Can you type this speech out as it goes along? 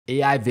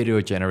AI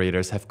video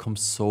generators have come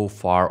so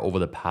far over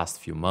the past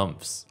few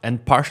months.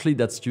 And partially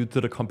that's due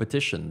to the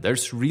competition.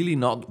 There's really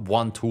not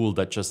one tool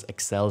that just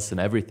excels in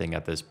everything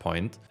at this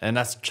point. And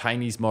as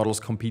Chinese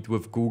models compete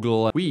with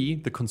Google, we,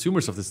 the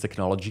consumers of this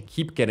technology,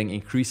 keep getting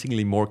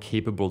increasingly more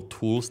capable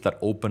tools that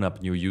open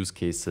up new use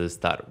cases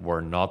that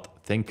were not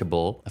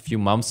thinkable a few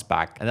months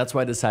back. And that's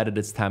why I decided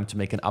it's time to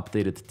make an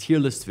updated tier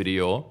list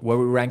video where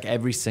we rank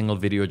every single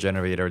video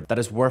generator that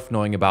is worth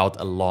knowing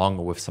about,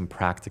 along with some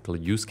practical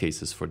use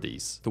cases for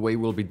these. The way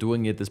we'll be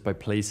doing it is by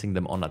placing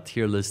them on a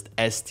tier list,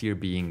 S tier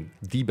being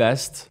the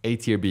best, A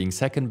tier being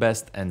second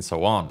best, and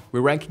so on.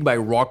 We're ranking by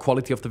raw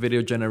quality of the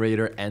video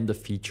generator and the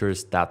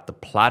features that the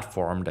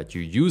platform that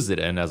you use it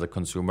in as a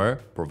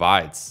consumer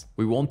provides.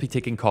 We won't be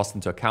taking cost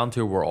into account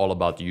here. We're all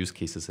about use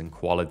cases and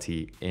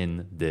quality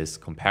in this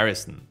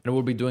comparison. And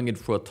we'll be doing it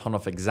through a ton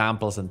of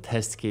examples and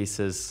test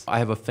cases. I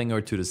have a thing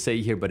or two to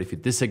say here, but if you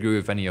disagree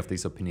with any of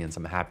these opinions,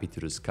 I'm happy to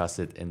discuss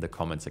it in the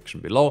comment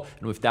section below.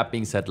 And with that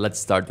being said, let's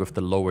start with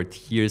the lower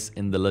tiers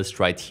in the list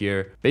right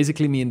here.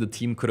 Basically, me and the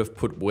team could have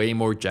put way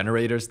more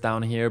generators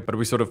down here, but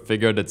we sort of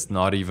figured it's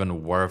not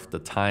even worth the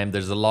time.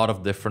 There's a lot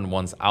of different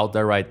ones out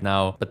there right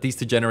now, but these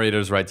two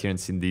generators right here in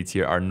C&D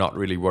tier are not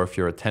really worth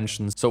your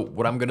attention. So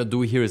what I'm gonna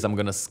do here is I'm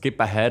gonna skip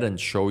ahead and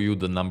show you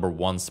the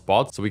 #1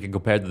 spot so we can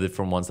compare the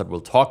different ones that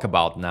we'll talk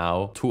about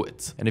now to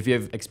it. And if you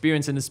have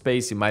experience in the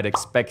space, you might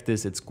expect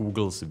this. It's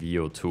Google's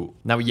Veo 2.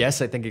 Now,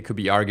 yes, I think it could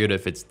be argued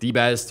if it's the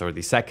best or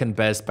the second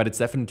best, but it's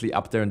definitely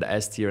up there in the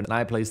S tier. And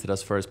I placed it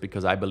as first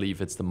because I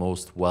believe it's the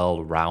most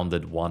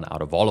well-rounded one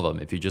out of all of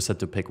them. If you just had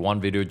to pick one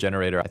video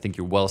generator, I think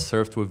you're well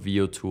served with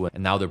Veo 2.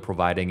 And now they're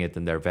providing it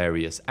in their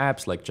various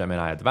apps like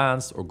Gemini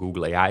Advanced or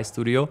Google AI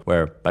Studio,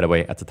 where, by the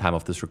way, at the time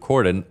of this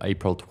recording,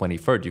 April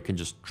 23rd, you can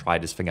just try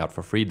this thing out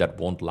for free. That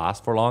won't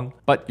last for long,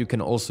 but you can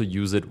also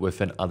use it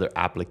within other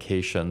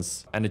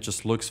applications and it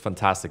just looks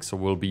fantastic. So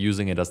we'll be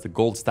using it as the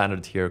gold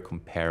standard here,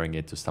 comparing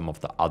it to some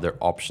of the other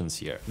options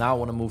here. Now I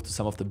want to move to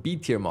some of the B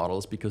tier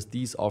models because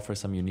these offer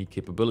some unique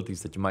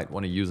capabilities that you might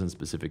want to use in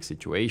specific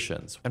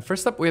situations. And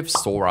first up, we have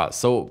Sora.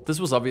 So this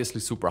was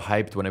obviously super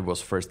hyped when it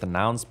was first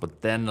announced,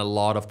 but then a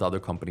lot of the other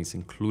companies,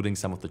 including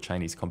some of the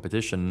Chinese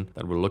competition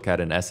that we'll look at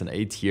in S and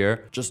A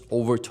tier, just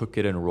overtook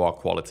it in raw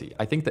quality.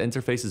 I think the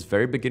interface is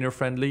very beginner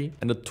friendly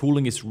and the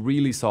tooling is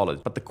really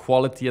solid, but the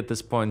quality at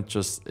this point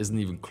just isn't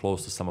even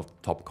close to some of the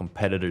top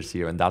competitors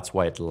here, and that's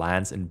why it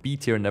lands in B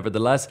tier.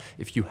 Nevertheless,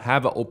 if you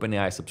have an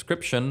OpenAI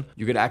subscription,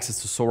 you get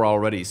access to Sora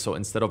already, so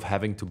instead of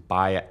having to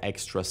buy an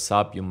extra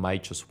sub, you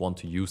might just want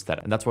to use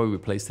that, and that's why we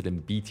placed it in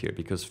B tier,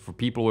 because for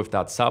people with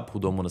that sub who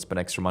don't want to spend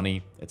extra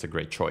money, it's a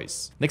great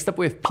choice. Next up,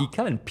 we have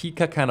Pika, and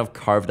Pika kind of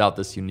carved out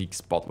this unique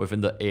spot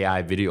within the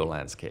AI video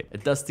landscape.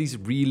 It does these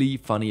really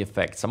funny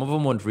effects. Some of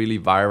them went really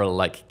viral,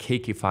 like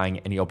cakeifying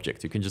any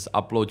object. You can just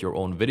upload your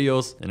own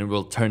videos and it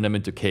will turn them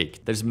into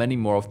cake. There's many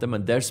more of them,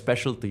 and their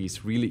specialty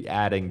is really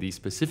adding these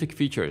specific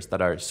features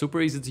that are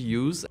super easy to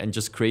use and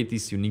just create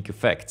these unique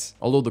effects.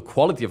 Although the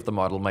quality of the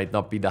model might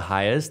not be the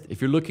highest,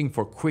 if you're looking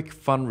for quick,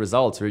 fun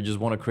results or you just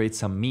want to create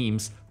some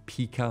memes,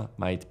 Pika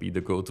might be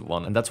the go-to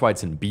one, and that's why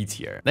it's in B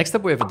tier. Next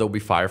up, we have Adobe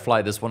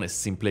Firefly. This one is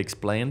simply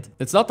explained.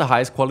 It's not the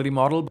highest quality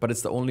model, but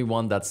it's the only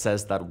one that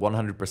says that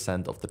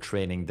 100% of the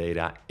training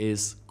data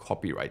is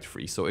copyright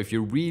free. So if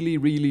you're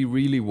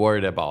really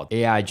worried about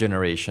AI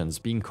generations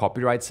being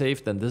copyright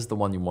safe, then this is the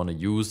one you want to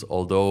use.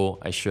 Although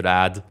I should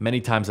add, many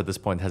times at this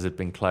point has it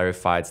been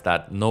clarified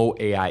that no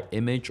AI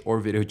image or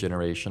video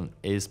generation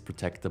is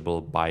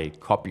protectable by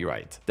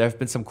copyright. There have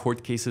been some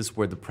court cases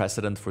where the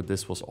precedent for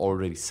this was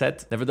already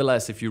set.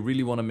 Nevertheless, if you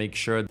really want to make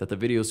sure that the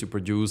videos you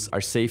produce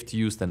are safe to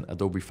use, then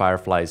Adobe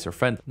Firefly is your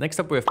friend. Next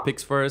up, we have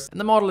Pixverse, and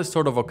the model is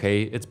sort of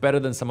okay. It's better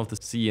than some of the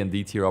C and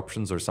D tier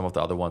options or some of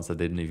the other ones that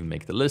didn't even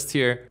make the list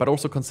here. But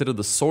also consider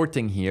the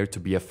sorting here to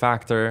be a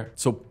factor.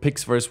 So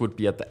Pixverse would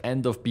be at the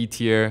end of B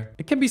tier.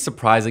 It can be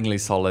surprisingly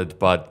solid,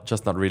 but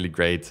just not really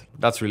great.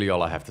 That's really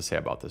all I have to say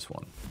about this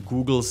one.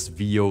 Google's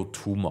Veo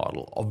 2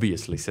 model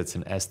obviously sits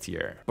in S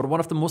tier. But one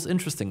of the most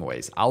interesting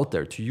ways out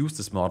there to use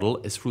this model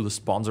is through the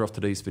sponsor of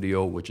today's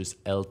video, which is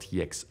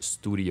LTX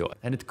Studio.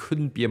 And it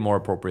couldn't be a more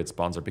appropriate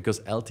sponsor because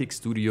LTX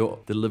Studio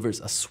delivers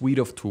a suite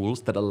of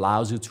tools that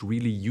allows you to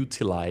really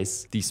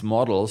utilize these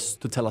models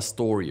to tell a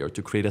story or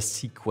to create a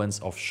sequence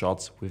of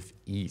shots with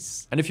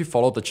ease. And if you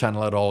followed the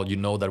channel at all, you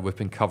know that we've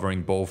been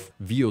covering both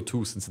Veo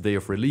 2 since the day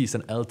of release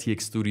and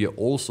LTX Studio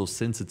also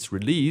since its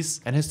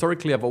release. And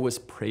historically, I've always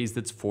praised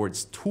it for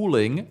its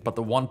tooling, but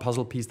the one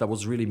puzzle piece that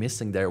was really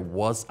missing there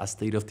was a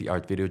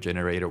state-of-the-art video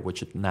generator,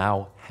 which it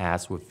now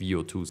has with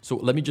Veo 2. So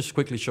let me just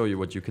quickly show you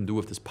what you can do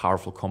with this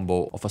powerful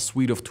combo of a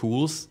suite of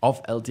tools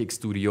of LTX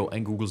Studio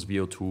and Google's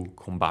Veo 2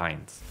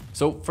 combined.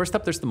 So first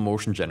up, there's the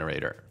motion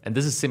generator. And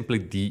this is simply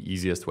the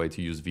easiest way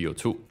to use Veo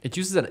 2. It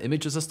uses an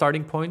image as a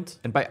starting point,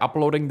 And by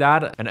uploading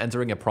that and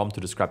entering a prompt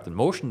to describe the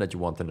motion that you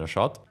want in a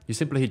shot, you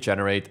simply hit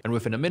generate, and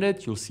within a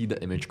minute, you'll see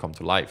the image come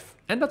to life.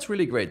 And that's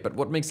really great, but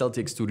what makes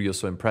LTX Studio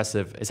so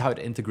impressive is how it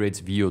integrates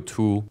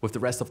VO2 with the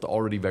rest of the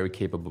already very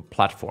capable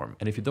platform.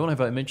 And if you don't have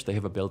an image, they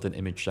have a built-in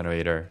image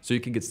generator, so you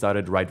can get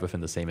started right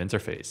within the same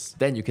interface.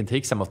 Then you can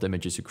take some of the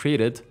images you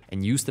created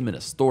and use them in a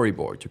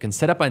storyboard. You can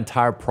set up an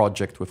entire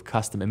project with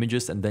custom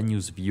images and then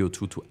use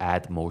VO2 to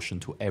add motion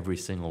to every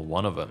single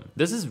one of them.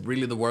 This is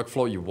really the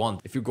workflow you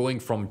want if you're going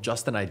from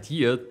just an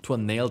idea to a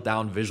nailed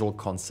down visual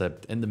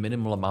concept in the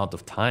minimal amount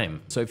of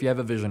time. So if you have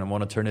a vision and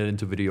want to turn it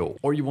into video,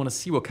 or you want to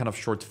see what kind of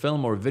short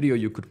film or video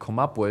you could come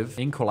up with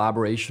in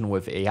collaboration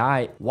with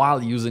AI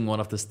while using one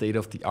of the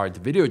state-of-the-art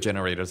video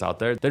generators out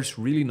there, there's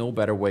really no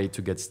better way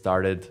to get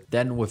started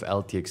than with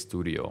LTX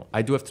Studio.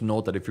 I do have to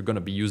note that if you're going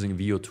to be using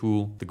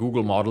VO2, the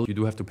Google model, you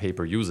do have to pay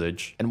per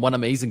usage. And one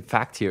amazing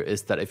fact here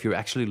is that if you're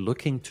actually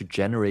looking to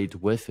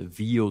generate with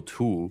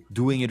VO2,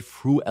 doing it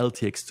through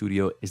LTX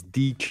Studio is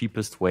the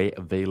cheapest way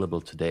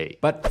available today.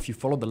 But if you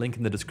follow the link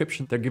in the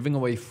description, they're giving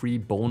away free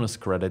bonus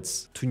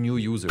credits to new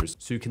users,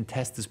 so you can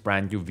test this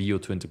brand new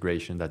VO2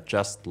 integration that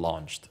just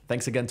launched.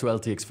 Thanks again to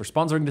LTX for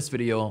sponsoring this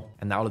video.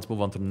 And now let's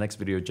move on to the next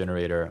video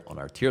generator on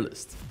our tier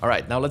list. All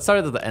right, now let's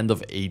start at the end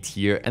of A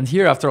tier. And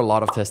here, after a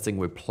lot of testing,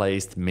 we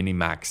placed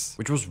Minimax,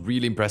 which was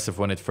really impressive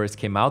when it first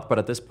came out. But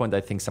at this point,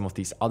 I think some of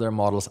these other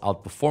models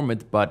outperform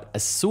it. But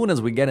as soon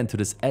as we get into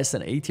this S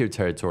and A tier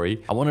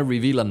territory, I want to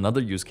reveal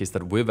another use case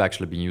that we've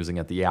actually been using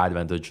at the AI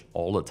Advantage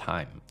all the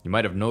time. You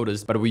might have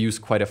noticed, but we use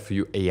quite a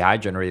few AI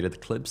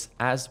generated clips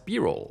as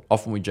B-roll.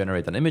 Often we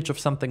generate an image of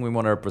something we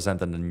want to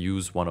represent and then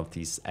use one of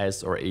these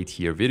S or A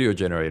tier video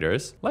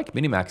generators, like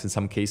Minimax in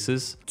some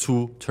cases,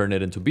 to turn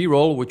it into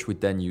B-roll, which we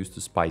then use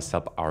to spice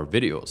up our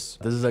videos.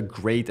 This is a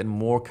great and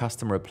more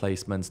custom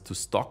replacement to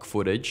stock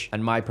footage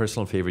and my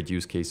personal favorite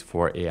use case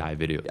for AI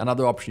video.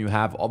 Another option you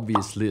have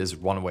obviously is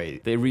Runway.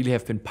 They really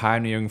have been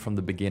pioneering from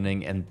the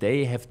beginning and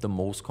they have the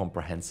most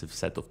comprehensive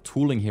set of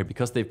tooling here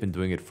because they've been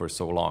doing it for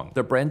so long.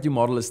 Their brand new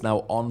model is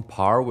now on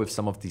par with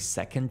some of the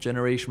second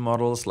generation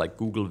models like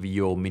Google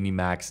VO,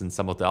 Minimax, and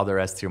some of the other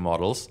S tier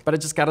models. But I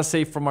just gotta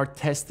say, from our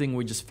testing,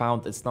 we just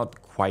found it's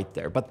not quite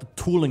there. But the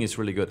tooling is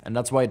really good, and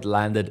that's why it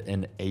landed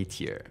in A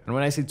tier. And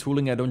when I say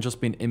tooling, I don't just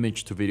mean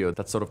image to video.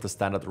 That's sort of the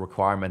standard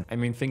requirement. I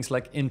mean things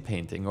like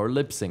in-painting or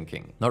lip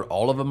syncing. Not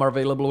all of them are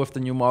available with the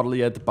new model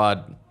yet,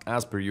 but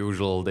as per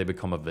usual, they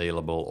become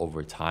available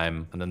over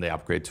time and then they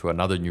upgrade to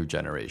another new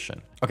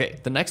generation. Okay,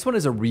 the next one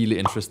is a really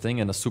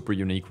interesting and a super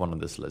unique one on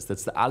this list.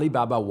 It's the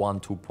Alibaba One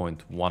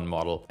 2.1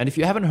 model. And if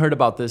you haven't heard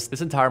about this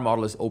entire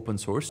model is open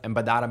source. And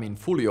by that, I mean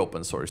fully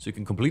open source. You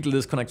can completely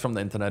disconnect from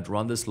the internet,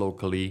 run this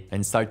locally,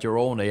 and start your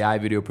own AI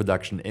video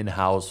production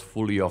in-house,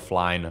 fully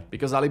offline.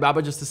 Because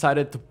Alibaba just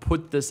decided to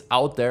put this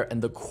out there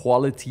and the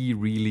quality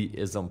really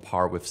is on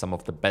par with some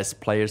of the best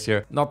players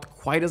here. Not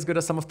quite as good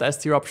as some of the S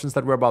tier options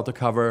that we're about to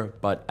cover,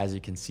 but as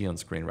you can see on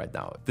screen right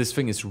now, this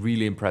thing is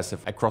really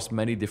impressive across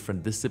many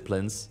different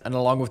disciplines. And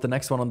along with the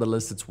next one on the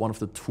list, it's one of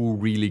the two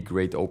really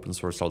great open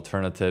source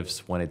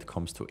alternatives when it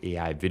comes to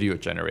AI video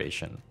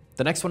generation.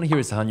 The next one here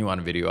is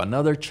Hanyuan Video,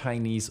 another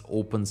Chinese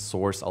open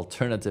source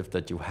alternative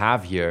that you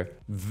have here.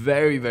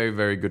 Very, very,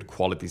 very good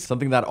quality.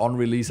 Something that on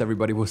release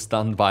everybody was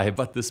stunned by,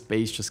 but the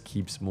space just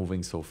keeps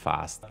moving so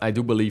fast. I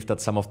do believe that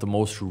some of the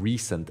most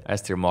recent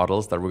S tier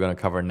models that we're going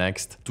to cover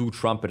next do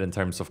trump it in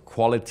terms of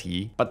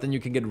quality, but then you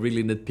can get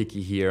really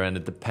nitpicky here and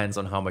it depends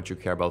on how much you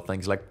care about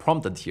things like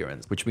prompt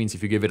adherence, which means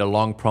if you give it a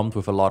long prompt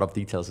with a lot of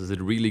details, is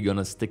it really going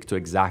to stick to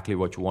exactly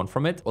what you want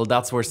from it? Well,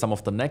 that's where some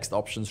of the next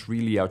options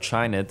really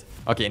outshine it.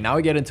 Okay, now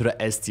we get into the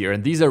S tier,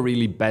 and these are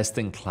really best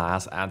in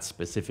class at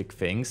specific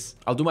things.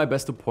 I'll do my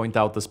best to point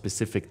out the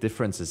specific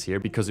differences here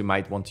because you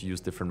might want to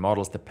use different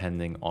models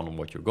depending on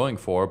what you're going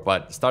for.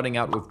 But starting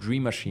out with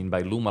Dream Machine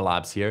by Luma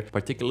Labs here,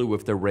 particularly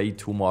with the Ray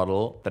 2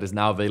 model that is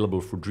now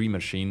available for Dream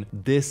Machine,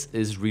 this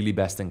is really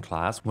best in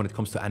class when it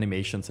comes to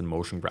animations and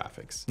motion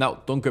graphics.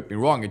 Now, don't get me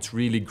wrong, it's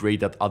really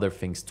great at other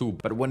things too,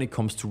 but when it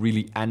comes to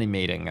really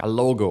animating a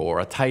logo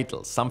or a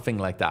title, something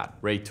like that,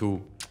 Ray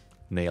 2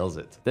 nails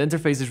it. The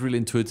interface is really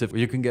intuitive.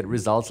 You can get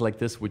results like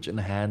this which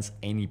enhance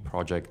any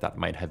project that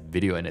might have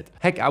video in it.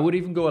 Heck, I would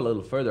even go a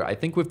little further. I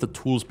think with the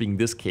tools being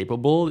this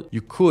capable,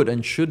 you could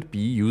and should be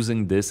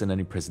using this in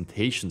any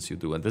presentations you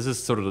do. And this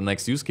is sort of the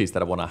next use case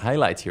that I want to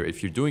highlight here.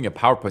 If you're doing a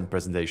PowerPoint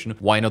presentation,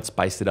 why not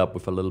spice it up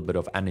with a little bit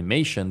of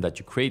animation that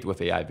you create with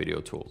AI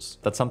video tools?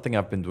 That's something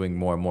I've been doing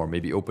more and more.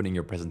 Maybe opening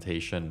your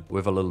presentation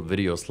with a little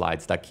video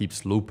slides that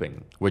keeps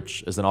looping,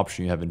 which is an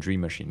option you have in Dream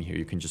Machine here.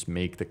 You can just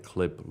make the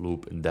clip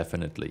loop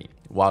indefinitely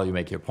while you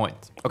make your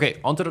point. Okay,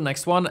 on to the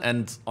next one.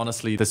 And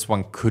honestly, this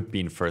one could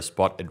be in first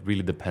spot. It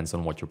really depends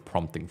on what you're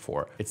prompting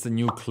for. It's the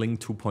new Kling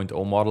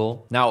 2.0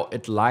 model. Now,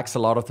 it lacks a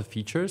lot of the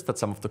features that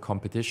some of the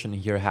competition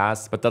here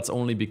has, but that's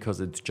only because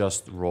it's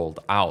just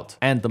rolled out.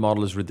 And the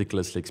model is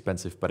ridiculously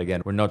expensive. But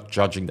again, we're not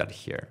judging that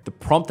here. The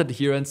prompt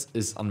adherence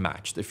is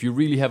unmatched. If you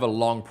really have a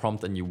long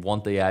prompt and you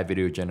want the AI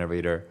video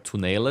generator to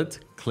nail it,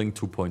 Kling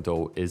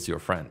 2.0 is your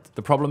friend.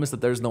 The problem is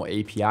that there's no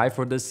API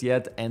for this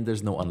yet and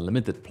there's no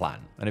unlimited plan.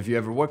 And if you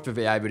ever worked with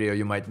generative AI video,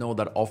 you might know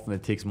that often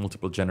it takes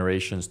multiple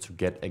generations to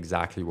get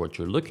exactly what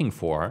you're looking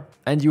for.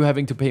 And you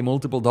having to pay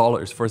multiple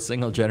dollars for a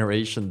single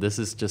generation, this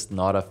is just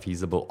not a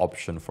feasible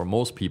option for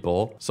most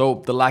people.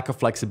 So the lack of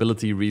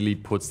flexibility really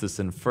puts this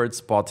in third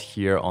spot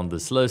here on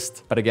this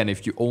list. But again,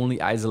 if you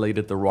only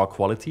isolated the raw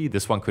quality,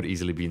 this one could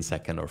easily be in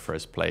second or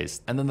first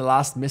place. And then the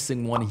last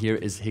missing one here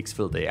is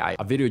Higgsfield AI,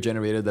 a video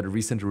generator that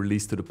recently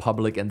released to the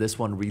public, and this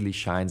one really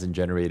shines in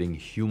generating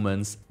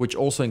humans, which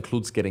also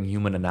includes getting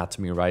human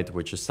anatomy right,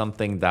 which is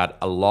something that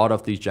a lot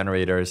of these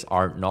generators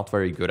are not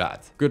very good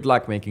at. Good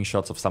luck making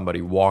shots of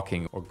somebody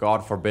walking, or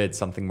God forbid,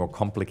 something more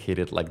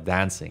complicated like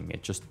dancing.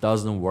 It just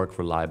doesn't work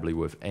reliably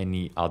with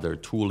any other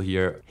tool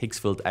here.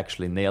 Higgsfield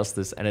actually nails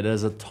this, and it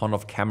has a ton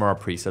of camera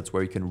presets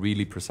where you can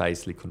really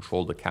precisely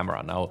control the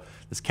camera. Now,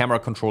 this camera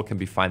control can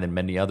be found in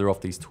many other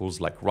of these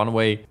tools like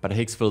Runway, but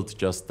Higgsfield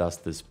just does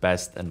this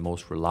best and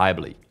most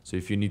reliably. So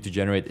if you need to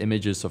generate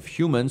images of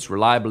humans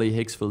reliably,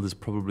 Higgsfield is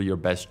probably your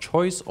best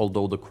choice,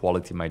 although the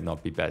quality might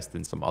not be best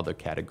in some other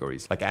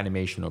categories like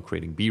animation or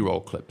creating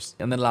B-roll clips.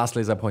 And then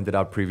lastly, as I pointed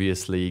out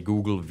previously,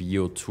 Google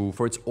Veo 2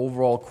 for its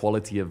overall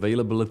quality,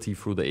 availability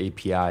through the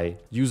API,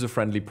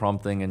 user-friendly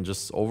prompting, and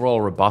just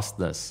overall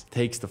robustness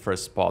takes the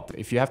first spot.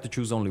 If you have to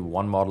choose only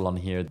one model on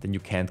here, then you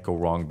can't go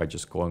wrong by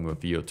just going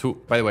with Veo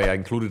 2. By the way, I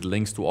included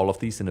links to all of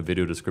these in the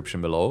video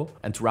description below.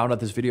 And to round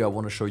out this video, I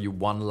want to show you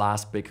one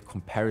last big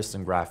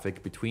comparison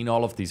graphic between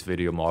all of these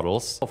video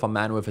models of a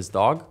man with his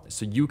dog,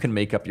 so you can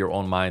make up your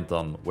own mind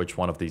on which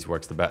one of these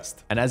works the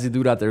best. And as you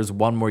do that, there's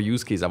one more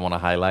use case I want to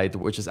highlight,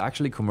 which is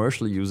actually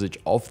commercial usage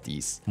of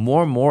these.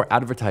 More and more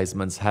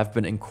advertisements have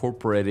been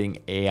incorporating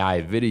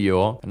AI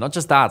video. And not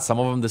just that, some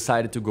of them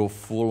decided to go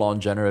full on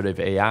generative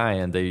AI,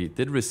 and they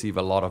did receive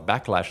a lot of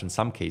backlash in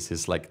some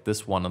cases, like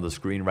this one on the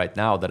screen right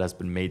now that has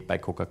been made by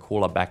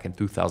Coca-Cola back in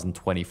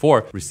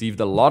 2024, received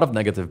a lot of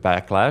negative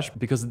backlash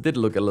because it did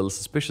look a little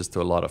suspicious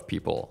to a lot of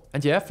people.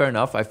 And yeah, fair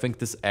enough. I think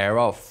this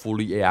era of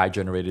fully AI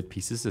generated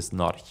pieces is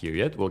not here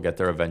yet. We'll get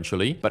there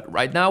eventually. But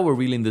right now we're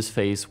really in this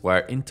phase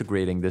where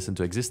integrating this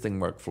into existing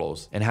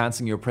workflows,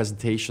 enhancing your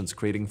presentations,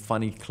 creating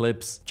funny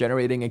clips,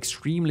 generating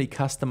extremely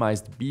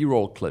customized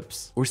B-roll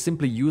clips, or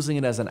simply using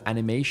it as an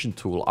animation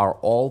tool are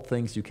all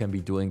things you can be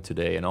doing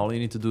today. And all you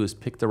need to do is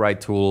pick the right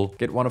tool,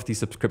 get one of these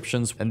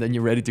subscriptions, and then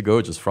you're ready to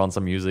go. Just throw on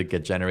some music,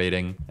 get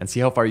generating, and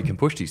see how far you can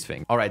push these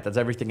things. All right, that's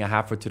everything I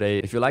have for today.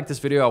 If you like this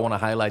video, I want to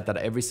highlight that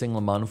every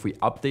single month we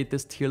update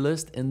this tier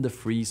list in the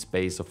free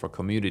space of our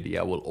community.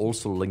 I will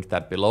also link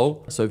that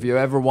below. So if you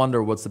ever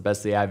wonder what's the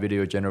best AI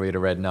video generator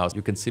right now,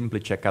 you can simply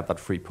check out that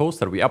free post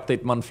that we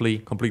update monthly,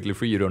 completely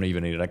free. You don't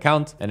even need an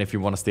account. And if you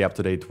want to stay up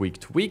to date week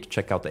to week,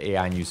 check out the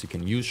AI News You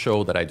Can Use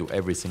show that I do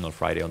every single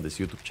Friday on this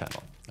YouTube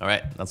channel. All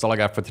right, that's all I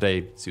got for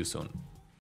today. See you soon.